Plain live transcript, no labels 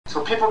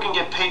So people can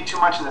get paid too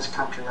much in this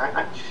country.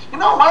 You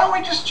know, why don't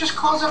we just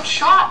close up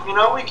shop? You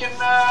know, we can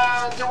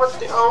do what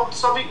the old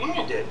Soviet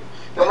Union did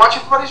and watch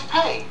everybody's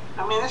pay.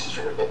 I mean, this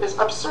is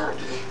absurd.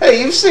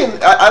 Hey, you've seen,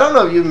 I don't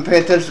know if you've been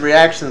paying attention to the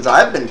reactions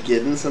I've been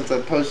getting since I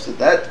posted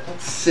that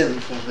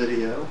sinful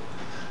video.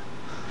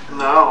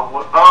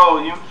 No.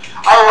 Oh,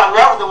 I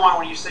love the one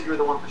where you said you were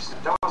the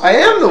 1%. I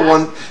am the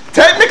one.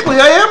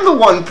 Technically, I am the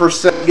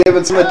 1%,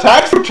 given some of the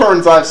tax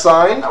returns I've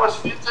signed. That was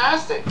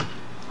fantastic.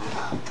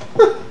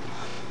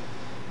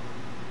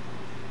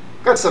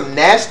 Got some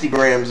nasty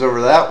grams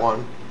over that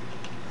one.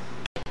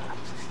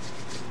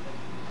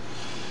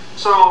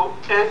 So, oh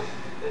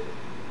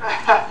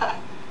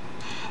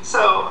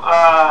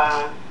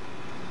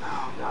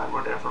God,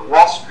 whatever.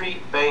 Wall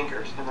Street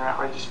bankers and their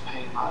outrageous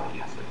pay and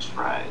auditing ethics,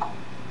 right?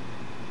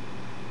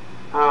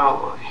 Oh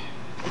Lord.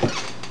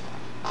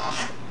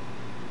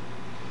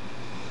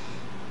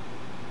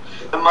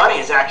 The money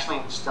is actually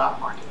in the stock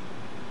market.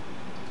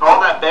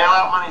 All that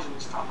bailout money is in the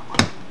stock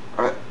market.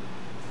 All right.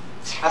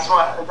 That's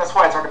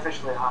why it's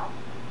artificially high.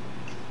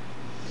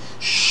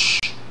 Shh.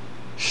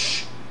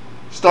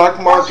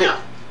 Stock market.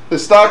 The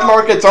stock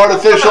market's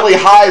artificially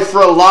high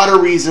for a lot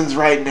of reasons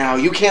right now.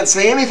 You can't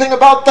say anything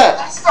about that.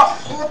 That's the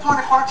whole point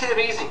of quantitative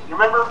easing. You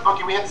remember?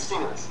 Okay, we had the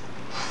stimulus,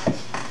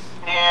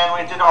 and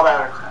we did all that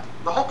other crap.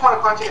 The whole point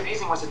of quantitative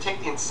easing was to take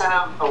the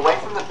incentive away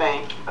from the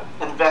bank,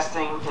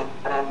 investing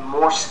in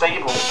more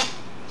stable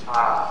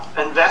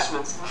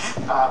investments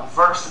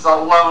versus a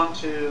loan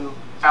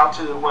out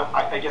to what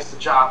I guess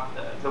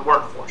the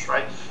workforce,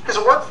 right? Because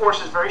the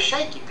workforce is very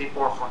shaky.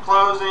 People are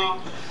foreclosing.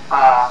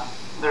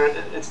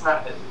 It's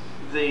not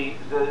the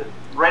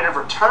rate of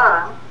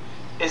return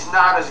is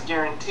not as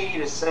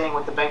guaranteed as saying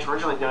what the banks were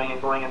originally doing and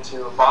going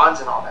into bonds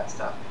and all that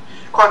stuff.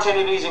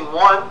 Quantitative easing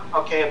 1,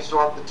 okay,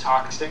 absorb the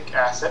toxic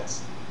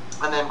assets,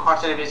 and then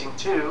quantitative easing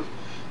 2,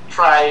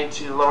 try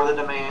to lower the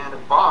demand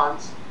of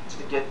bonds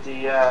to get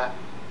the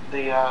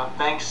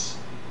banks.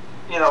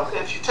 You know,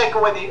 if you take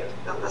away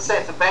let's say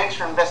if the banks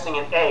are investing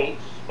in A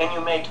and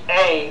you make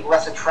A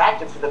less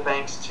attractive for the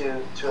banks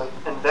to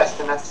invest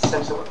in, that's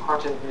essentially what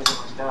quantitative easing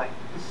was doing.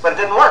 But it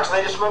didn't work, so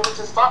they just moved it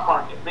to the stock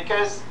market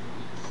because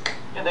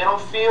they don't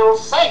feel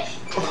safe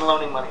in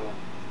loaning money in.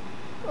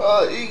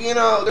 You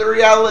know, the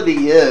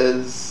reality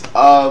is,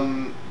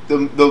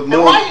 the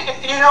more.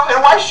 And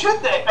why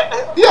should they?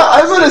 Yeah,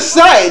 I'm gonna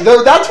say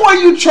though. That's why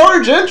you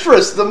charge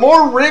interest. The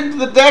more rigged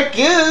the deck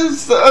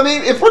is, I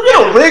mean, if we're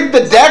gonna rig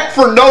the deck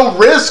for no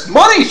risk,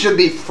 money should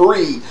be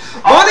free.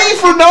 Money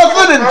for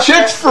nothing and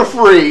chicks for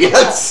free.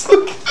 That's.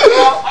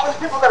 Well, all those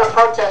people that are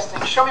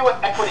protesting, show me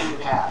what equity you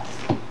have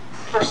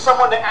for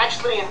someone to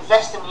actually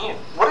invest in you.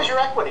 What is your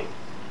equity?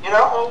 You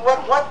know, what?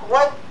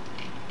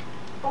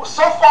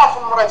 So far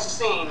from what I've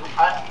seen,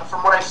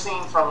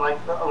 from like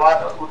a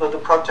lot of the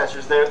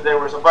protesters, there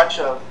was a bunch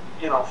of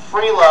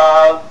free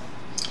love.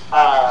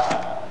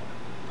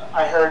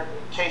 I heard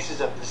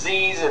cases of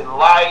disease and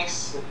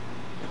lice,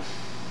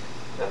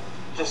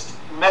 just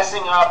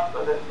messing up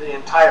the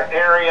entire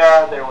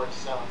area. There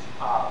was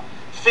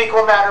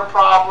fecal matter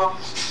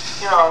problems.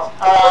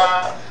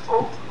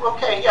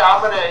 Okay,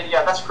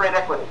 yeah, that's great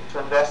equity to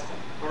invest in.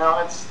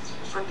 It's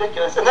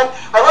ridiculous. And then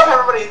I love how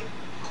everybody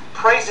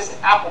praises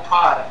Apple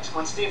products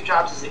when Steve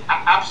Jobs is the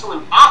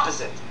absolute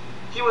opposite.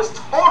 He was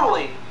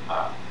totally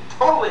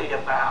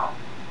about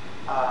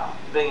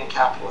being a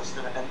capitalist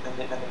in the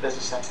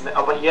business sense.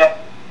 But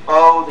yet,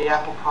 the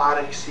Apple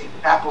products, see,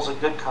 Apple's a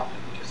good company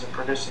because they're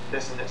producing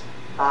this and this.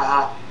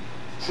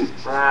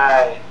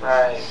 Right.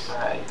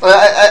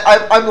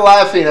 I'm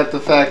laughing at the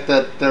fact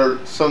that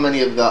so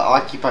many of the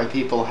Occupy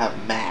people have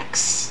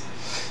Macs.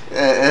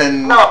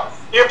 And no,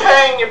 you're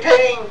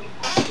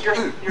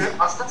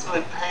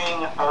ostensibly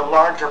paying a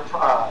larger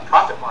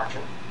profit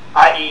margin,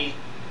 i.e.,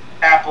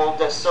 Apple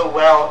does so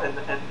well in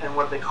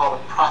what they call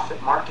the profit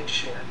market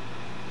share.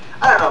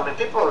 I don't know, man.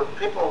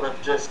 People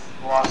have just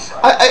lost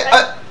sight.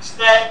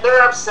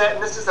 They're upset,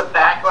 and this is a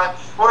backlash.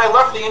 What I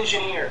love the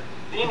engineer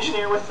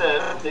with the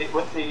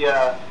what was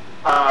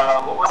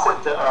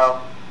it?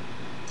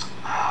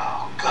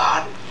 Oh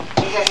God,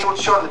 he was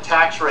showing the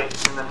tax rate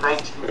in the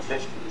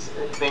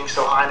 1950s being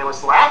so high, and it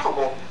was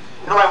laughable.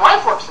 My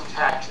wife works in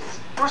taxes.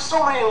 There were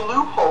so many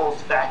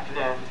loopholes back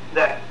then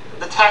that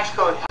the tax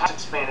code has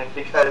expanded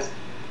because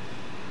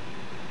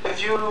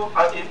if you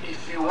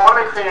want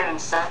to create an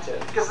incentive,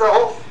 because the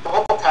whole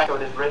tax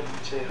code is written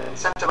to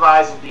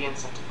incentivize and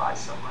de-incentivize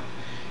someone,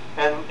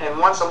 and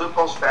once a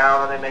loophole's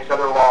found, then they make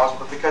other laws,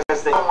 but because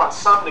they don't want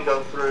some to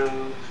go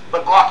through,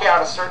 but block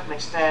out a certain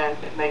extent,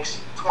 it makes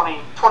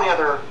 20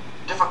 other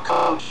different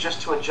codes just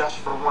to adjust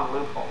for one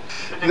loophole.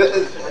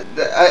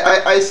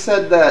 I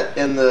said that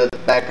in the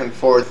back and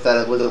forth that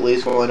it was at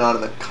least going on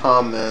in the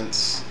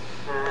comments.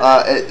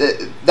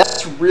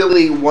 That's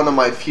really one of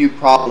my few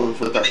problems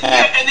with the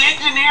app. And the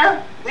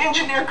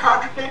engineer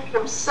contradicted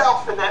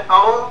himself in that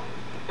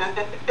in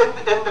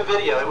the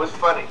video. It was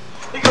funny.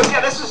 He goes,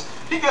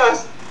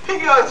 He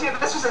goes, yeah,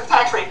 this was a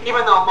tax rate,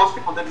 even though most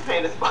people didn't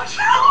pay this much.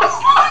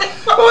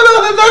 Well,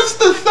 no, that's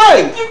the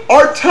thing.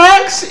 Our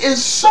tax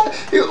is.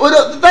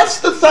 That's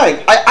the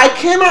thing. I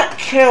cannot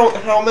count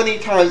how many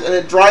times, and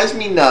it drives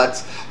me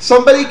nuts.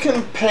 Somebody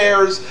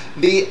compares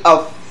the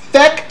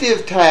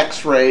effective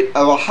tax rate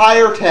of a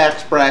higher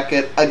tax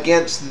bracket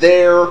against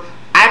their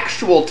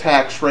actual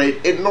tax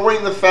rate,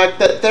 ignoring the fact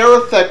that their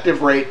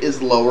effective rate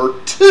is lower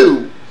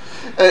too.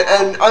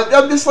 And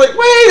I'm just like,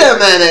 wait a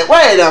minute.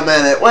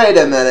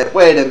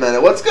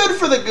 What's good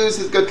for the goose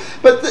is good.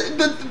 But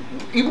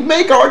you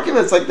make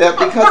arguments like that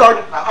because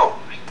our... Oh,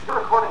 you're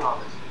recording all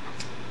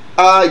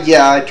this.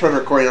 Yeah, I turned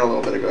recording on a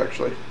little bit ago,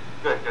 actually.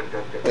 Good.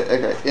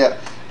 Okay, yeah.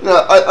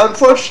 No,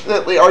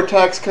 unfortunately, our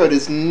tax code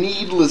is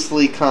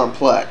needlessly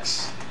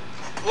complex.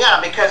 Yeah,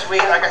 because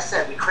like I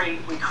said, we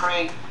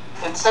create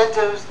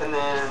incentives and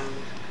then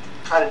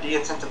try to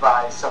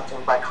de-incentivize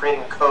something by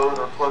creating a code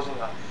or closing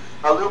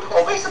a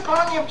loophole based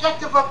upon the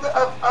objective of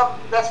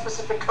that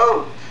specific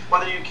code,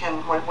 whether you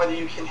can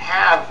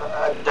have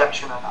a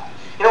deduction or not.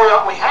 You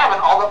know, we have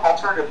an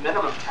alternative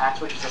minimum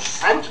tax, which is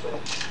essentially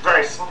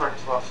very similar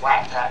to a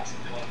flat tax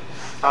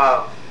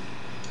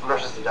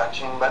versus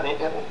deduction. But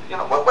you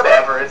know,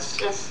 whatever. It's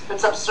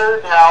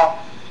absurd how,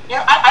 you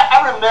know,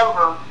 I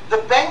remember the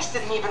banks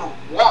didn't even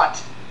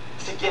want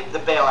to get the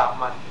bailout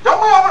money.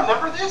 Don't we all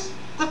remember this?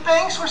 The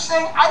banks were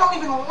saying, I don't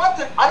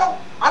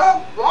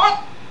want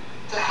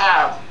to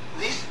have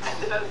these,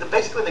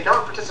 basically the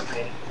government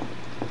participating,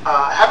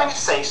 having a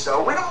say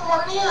so. We don't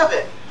want any of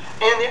it,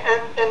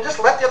 and just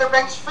let the other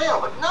banks fail.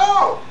 But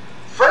no,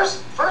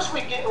 first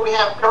we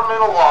have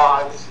governmental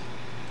laws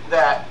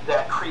that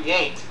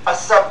create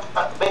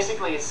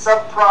basically a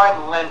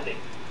subprime lending.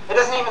 It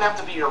doesn't even have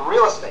to be your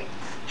real estate,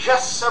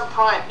 just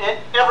subprime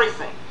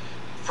everything.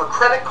 For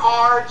credit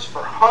cards,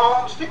 for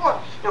homes, people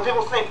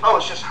think, oh,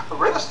 it's just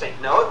real estate.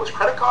 No, it was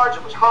credit cards,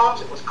 it was homes,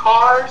 it was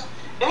cars,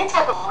 any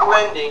type of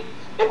lending.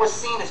 It was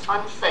seen as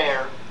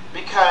unfair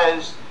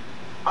because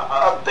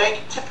a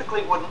bank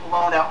typically wouldn't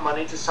loan out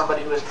money to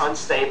somebody who is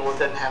unstable and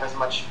doesn't have as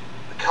much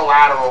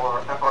collateral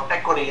or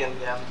equity in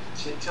them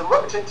to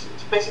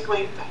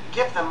basically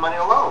give them money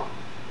alone.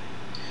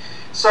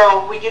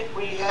 So we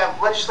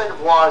have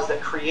legislative laws that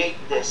create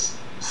this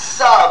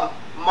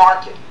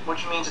sub-market,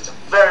 which means it's a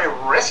very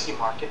risky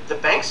market. The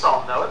banks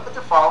all know it, but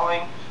they're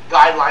following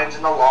guidelines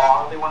in the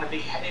law. They want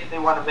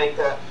to make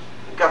the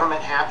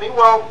government happy.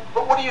 Well,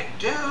 but what do you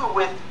do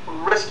with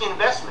risky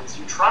investments?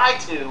 You try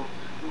to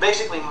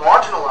basically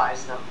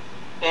marginalize them,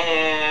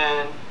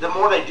 and the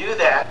more they do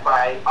that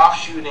by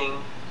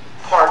offshooting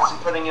parts and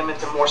putting them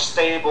into more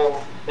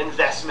stable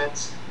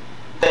investments,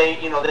 they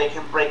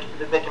can break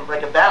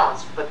a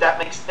balance. But that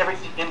makes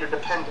everything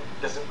interdependent,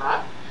 does it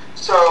not?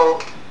 So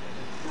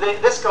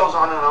this goes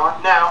on and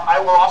on. Now, I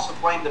will also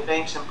blame the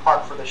banks in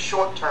part for the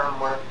short term,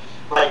 where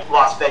like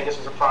Las Vegas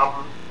was a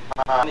problem.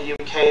 In the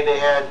UK, they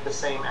had the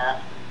same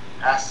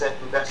asset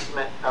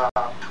investment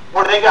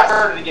where they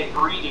started to get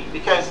greedy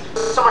because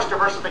there's so much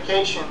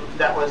diversification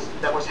that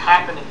was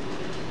happening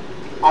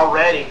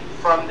already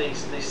from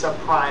these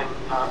subprime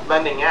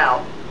lending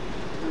out.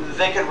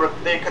 They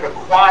could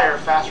acquire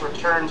fast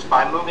returns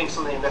by moving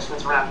some of the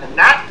investments around, and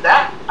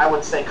that I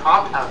would say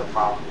compounded the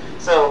problem.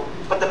 So,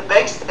 but the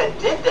banks that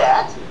did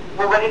that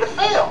were ready to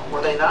fail,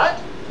 were they not?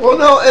 Well,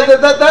 no,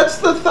 and that's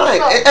the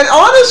thing. And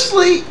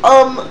honestly,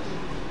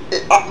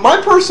 my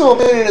personal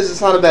opinion is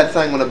it's not a bad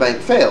thing when a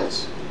bank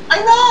fails. I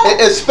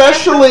know.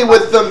 Especially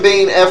with them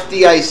being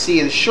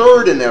FDIC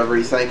insured and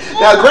everything. Yeah.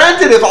 Now,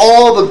 granted, if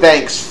all the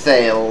banks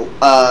fail,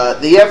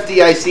 the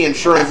FDIC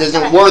insurance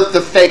isn't worth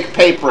the fake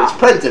paper it's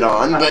printed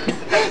on. But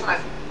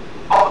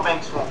all the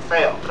banks won't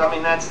fail. But I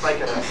mean, that's like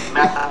a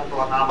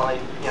mathematical anomaly.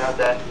 You know,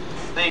 that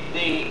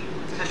the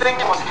thing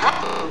that was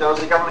happening though is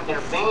the government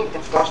intervened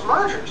and forced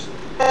mergers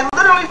and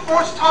literally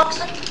forced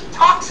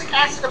toxic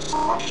asset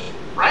absorption,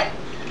 right?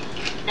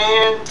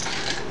 And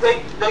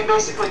they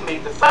basically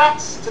made the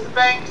facts to the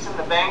banks, and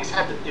the banks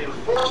had to do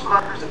forced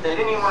mergers that they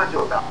didn't even want to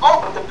do about. Oh,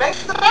 but the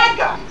banks are the bad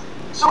guys.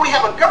 So we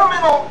have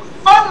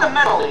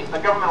fundamentally a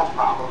governmental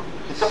problem.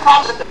 The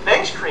problems that the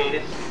banks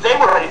created, they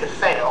were ready to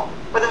fail,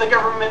 but then the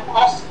government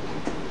also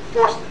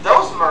forced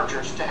those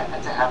mergers to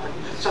happen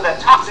so that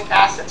toxic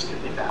assets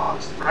could be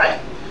balanced, right?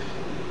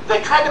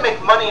 They tried to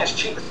make money as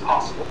cheap as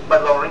possible by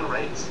lowering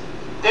rates.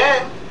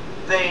 Then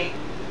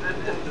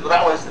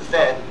that was the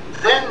Fed.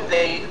 Then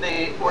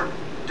they were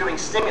doing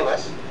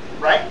stimulus,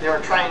 right? They were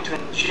trying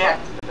to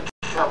inject the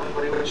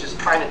treasury, which is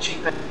trying to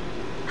cheapen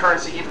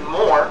currency even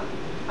more.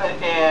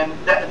 And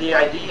the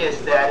idea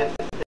is that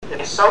if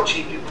it's so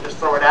cheap, you can just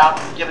throw it out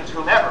and give it to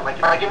whomever. Like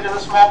if I give it to the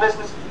small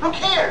business, who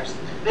cares?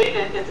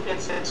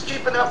 It's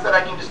cheap enough that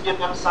I can just give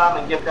them some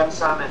and give them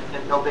some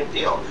and no big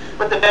deal.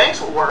 But the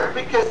banks were worried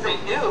because they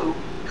knew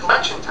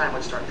collection time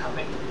would start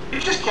coming. You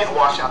just can't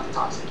wash out the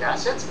toxic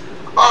assets.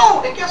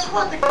 Oh, and guess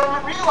what? The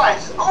government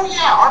realizes, oh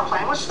yeah, our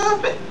plan was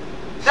stupid.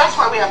 That's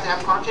why we have to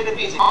have quantitative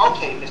easing.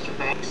 Okay, Mr.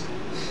 Banks,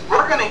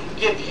 we're going to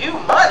give you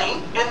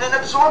money and then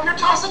absorb your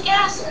toxic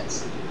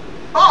assets.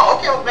 Oh,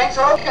 okay, well, banks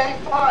are okay,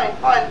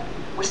 fine.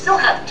 we still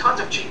have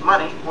tons of cheap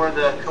money where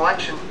the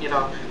collection,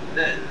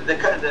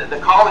 the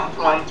calling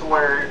point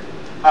where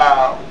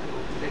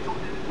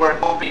it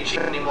won't be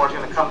cheap anymore is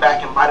going to come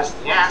back and bite us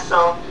in the ass.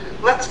 So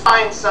let's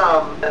find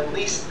some at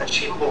least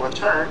achievable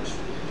returns.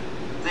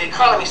 The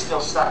economy still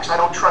sucks. I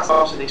don't trust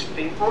most of these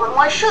people, and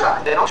why should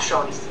I? They don't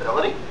show any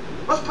stability.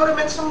 Let's put them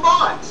in some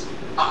bonds.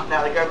 Oh,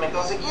 now the government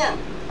goes again.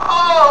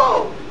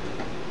 Oh,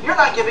 you're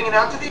not giving it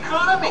out to the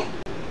economy.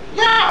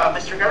 Yeah,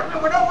 Mr.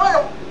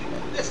 Government,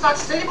 it's not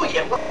stable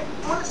yet.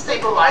 When it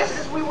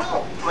stabilizes, we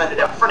will lend it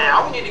out. For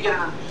now, we need to get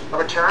a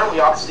return. We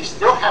obviously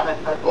still haven't.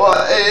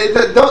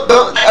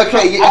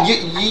 Okay,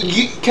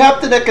 you,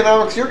 Captain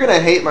Economics, you're going to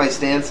hate my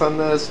stance on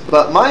this,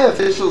 but my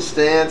official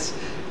stance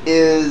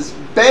is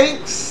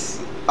banks.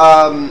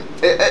 And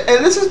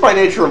this is by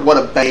nature of what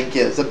a bank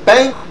is. A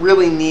bank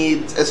really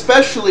needs,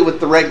 especially with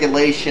the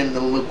regulation,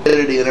 the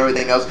liquidity, and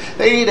everything else,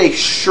 they need a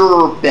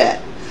sure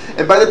bet.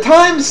 And by the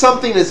time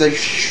something is a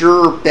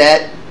sure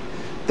bet,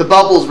 the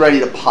bubble's ready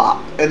to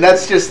pop. And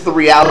that's just the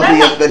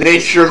reality of the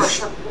nature of...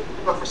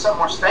 But for something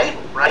more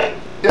stable, right?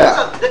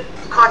 Yeah. So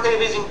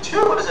quantitative easing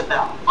 2 is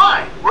about,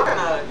 fine, we're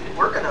gonna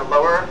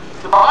lower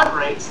the bond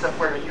rates that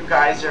where you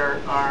guys are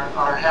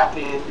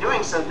happy in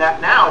doing, so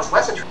that now it's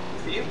less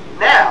attractive for you.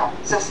 Now,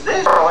 since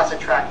these are less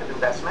attractive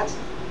investments,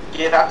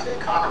 give out to the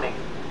economy.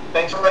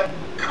 Banks are like,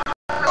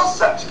 real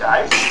sucks,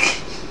 guys.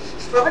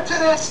 Move it to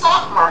the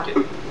stock market.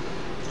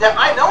 Now,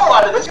 I know a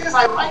lot of this because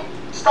I write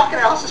stock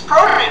analysis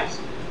programs,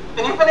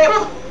 and you've been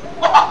able to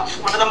watch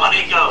where the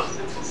money goes.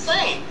 It's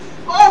insane.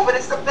 Oh, but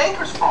it's the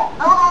banker's fault.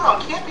 No.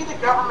 It can't be the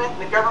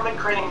government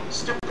creating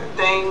stupid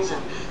things and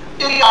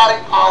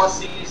idiotic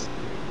policies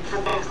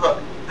for things.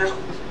 Look,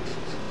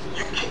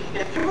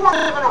 if you want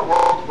to live in a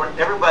world where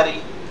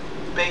everybody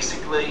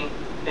basically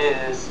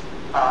is,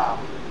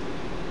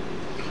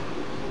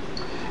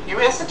 you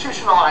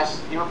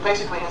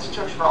basically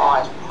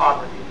institutionalize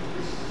poverty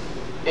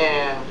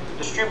and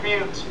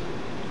distribute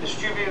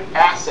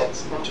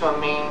assets into a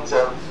means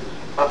of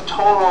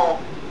total,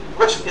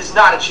 which is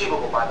not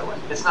achievable, by the way.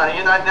 It's not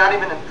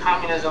even in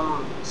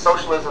communism,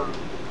 socialism,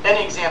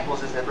 any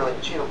examples is it really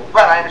achievable.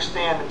 But I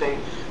understand that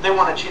they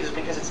want to achieve this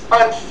because it's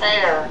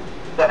unfair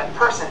that a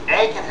person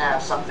A can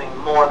have something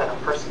more than a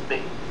person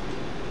B.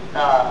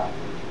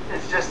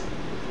 It's just...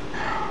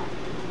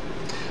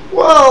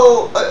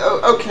 Well,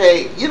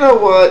 okay, you know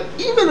what?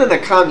 Even in a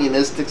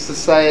communistic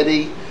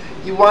society,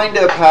 you wind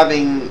up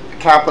having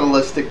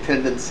capitalistic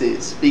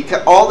tendencies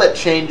because all that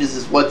changes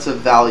is what's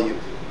of value.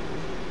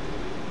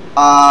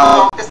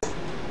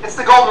 It's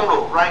the golden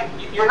rule, right?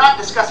 You're not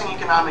discussing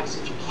economics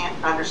if you can't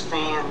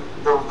understand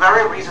the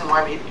very reason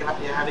why we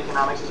have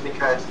economics is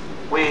because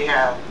we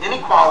have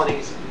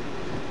inequalities,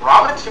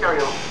 raw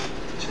material,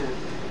 to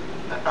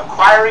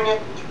acquiring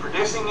it, to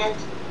producing it,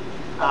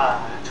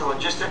 to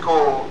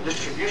logistical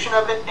distribution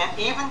of it, and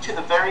even to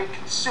the very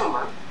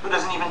consumer who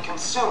doesn't even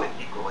consume it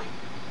equally.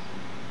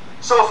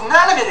 So if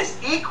none of it is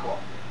equal...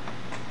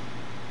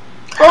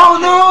 Oh,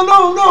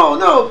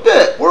 no,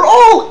 Bit. We're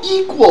all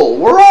equal.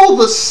 We're all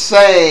the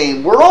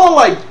same. We're all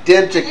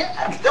identical.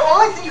 Yeah, the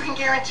only thing you can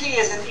guarantee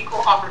is an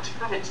equal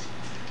opportunity.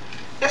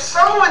 If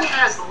someone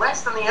has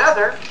less than the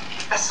other,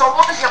 so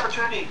long as the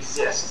opportunity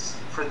exists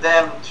for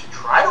them to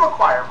try to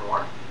acquire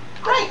more,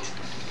 great.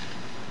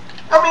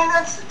 I mean,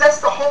 that's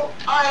the whole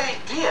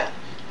idea.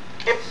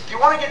 If you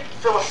want to get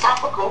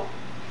philosophical,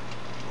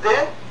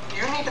 then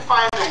you need to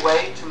find a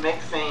way to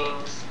make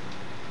things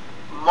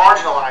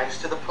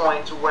marginalized to the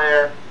point to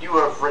where you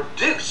have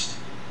reduced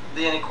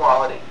the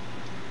inequality.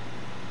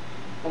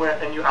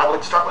 I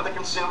would start with the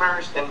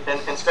consumers, and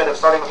instead of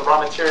starting with the raw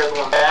material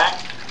going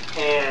back,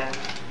 and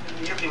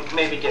you can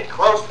maybe get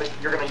close, but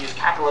you're going to use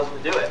capitalism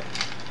to do it.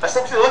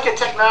 Essentially, look at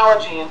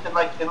technology and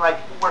like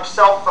where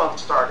cell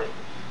phones started,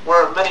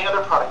 where many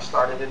other products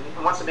started, and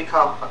once they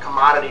become a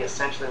commodity,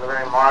 essentially they're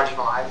very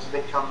marginalized.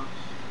 They become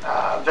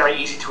very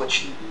easy to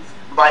achieve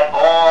by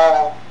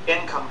all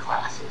income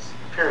classes.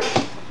 Period.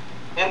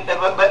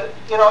 But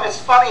it's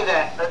funny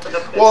that.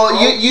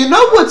 You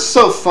know what's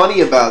so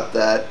funny about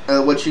that?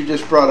 What you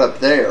just brought up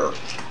there.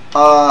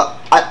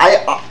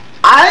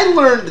 I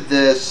learned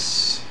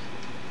this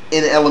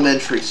in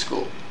elementary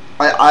school.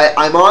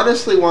 I'm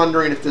honestly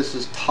wondering if this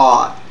is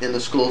taught in the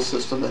school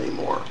system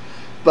anymore.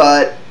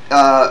 But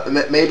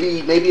maybe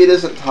it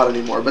isn't taught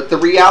anymore. But the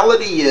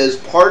reality is,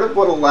 part of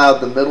what allowed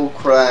the middle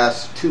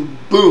class to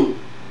boom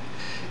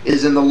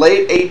is in the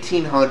late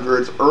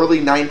 1800s,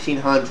 early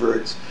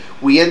 1900s.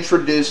 We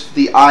introduced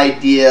the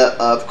idea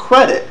of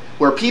credit,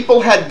 where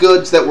people had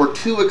goods that were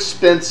too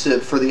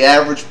expensive for the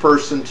average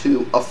person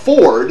to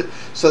afford,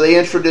 so they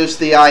introduced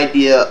the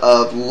idea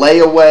of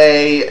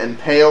layaway and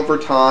pay over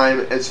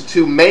time, and so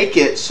to make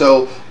it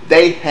so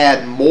they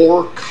had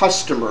more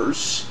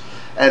customers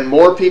and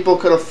more people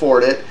could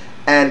afford it,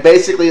 and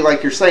basically,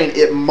 like you're saying,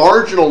 it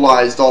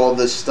marginalized all of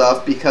this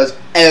stuff because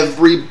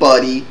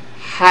everybody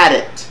had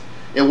it.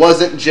 It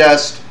wasn't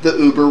just the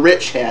uber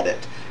rich had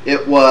it.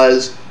 It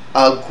was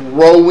a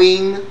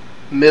growing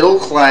middle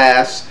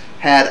class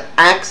had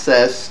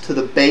access to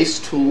the base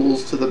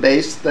tools, to the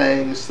base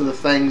things, to the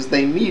things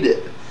they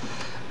needed.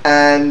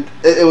 And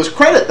it was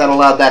credit that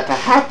allowed that to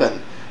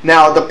happen.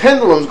 Now, the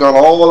pendulum's gone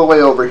all the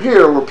way over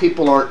here where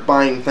people aren't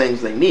buying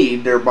things they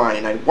need. They're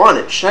buying, I want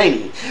it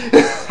shiny.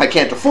 I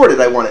can't afford it,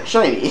 I want it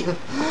shiny.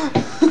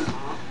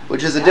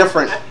 Which is a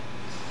different...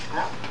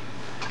 Yeah.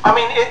 I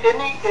mean,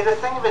 the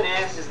thing of it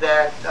is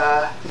that...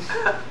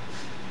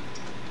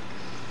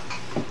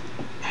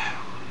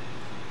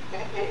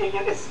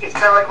 it's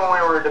kind of like when we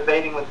were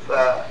debating with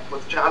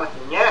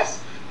Jonathan.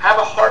 Yes, have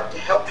a heart to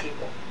help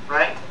people,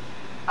 right?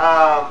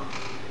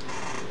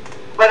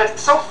 But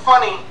it's so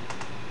funny.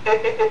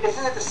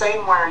 Isn't it the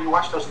same where you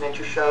watch those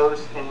nature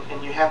shows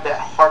and you have that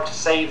heart to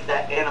save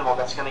that animal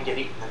that's going to get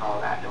eaten and all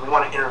that, and we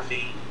want to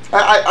intervene?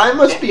 I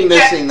must be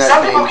missing that.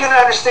 Some people can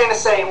understand and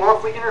say, well,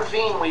 if we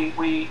intervene,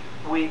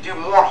 we do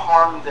more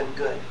harm than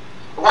good.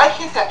 Why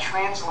can't that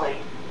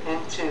translate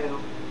into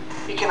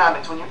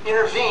economics? When you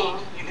intervene,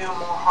 you do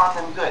more harm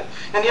than good.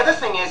 And the other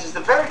thing is the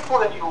very poor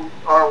that you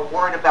are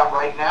worried about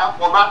right now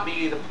will not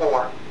be the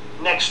poor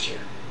next year.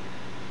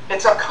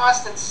 It's a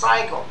constant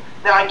cycle.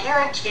 Now, I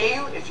guarantee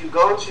you, if you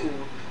go to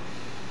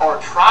or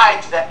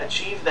try to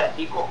achieve that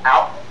equal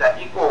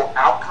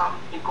outcome,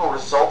 equal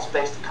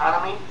results-based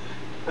economy,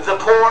 the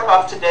poor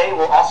of today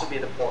will also be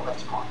the poor of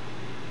tomorrow.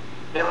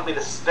 It will be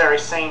the very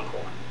same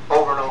poor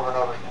over and over and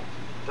over again.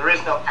 There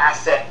is no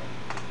asset.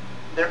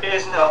 There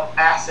is no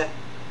asset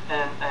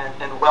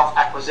and wealth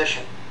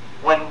acquisition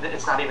when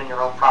it's not even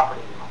your own property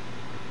anymore.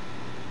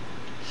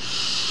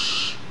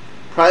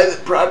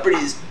 Private property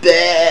is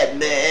bad,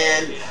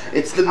 man.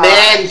 It's the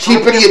man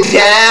keeping you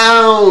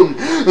down.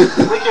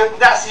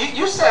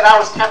 You said I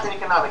was Captain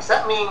Economics.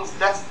 That means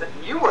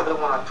you were the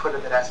one on Twitter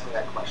that asked me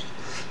that question.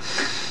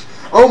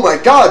 Oh my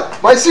God!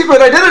 My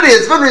secret identity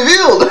has been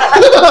revealed.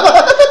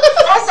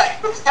 I was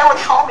like, that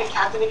would call me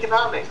Captain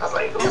Economics. I was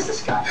like, who is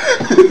this guy?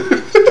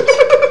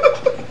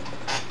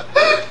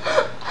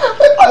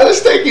 I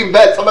was taking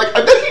bets. I'm like,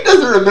 I bet he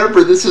doesn't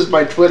remember this is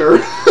my Twitter.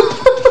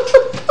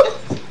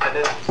 I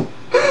didn't.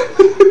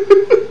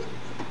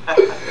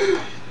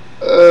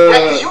 Yeah,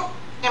 because you were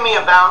asking me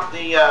about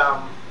the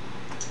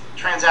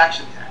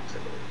transaction tax.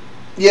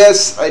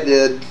 Yes, I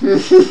did.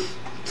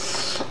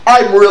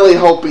 I'm really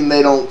hoping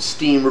they don't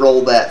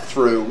steamroll that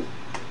through.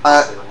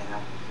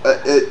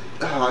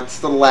 It's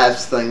the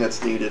last thing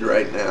that's needed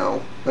right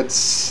now.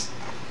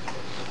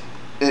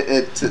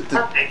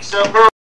 Okay, so